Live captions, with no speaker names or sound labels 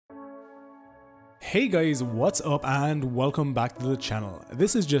Hey guys, what's up and welcome back to the channel.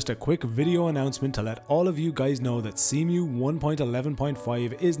 This is just a quick video announcement to let all of you guys know that Cemu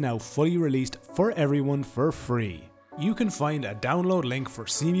 1.11.5 is now fully released for everyone for free. You can find a download link for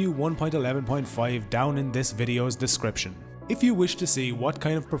Cemu 1.11.5 down in this video's description. If you wish to see what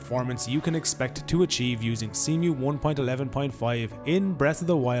kind of performance you can expect to achieve using Cemu 1.11.5 in Breath of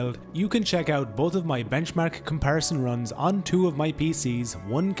the Wild, you can check out both of my benchmark comparison runs on two of my PCs,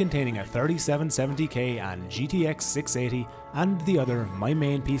 one containing a 3770K and GTX 680 and the other my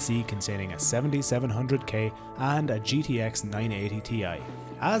main PC containing a 7700K and a GTX 980 Ti.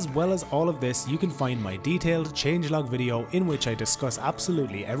 As well as all of this, you can find my detailed changelog video in which I discuss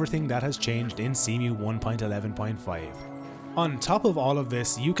absolutely everything that has changed in Cemu 1.11.5. On top of all of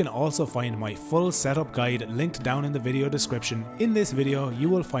this, you can also find my full setup guide linked down in the video description. In this video, you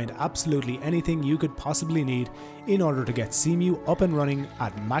will find absolutely anything you could possibly need in order to get Cemu up and running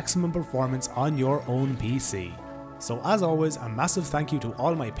at maximum performance on your own PC. So as always, a massive thank you to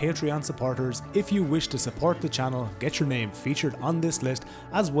all my Patreon supporters. If you wish to support the channel, get your name featured on this list,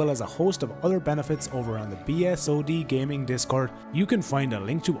 as well as a host of other benefits over on the BSoD gaming Discord. You can find a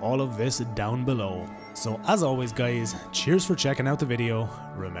link to all of this down below. So as always guys, cheers for checking out the video.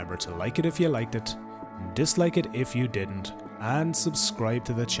 Remember to like it if you liked it, dislike it if you didn't, and subscribe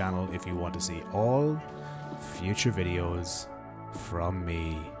to the channel if you want to see all future videos from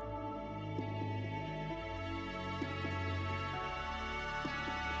me.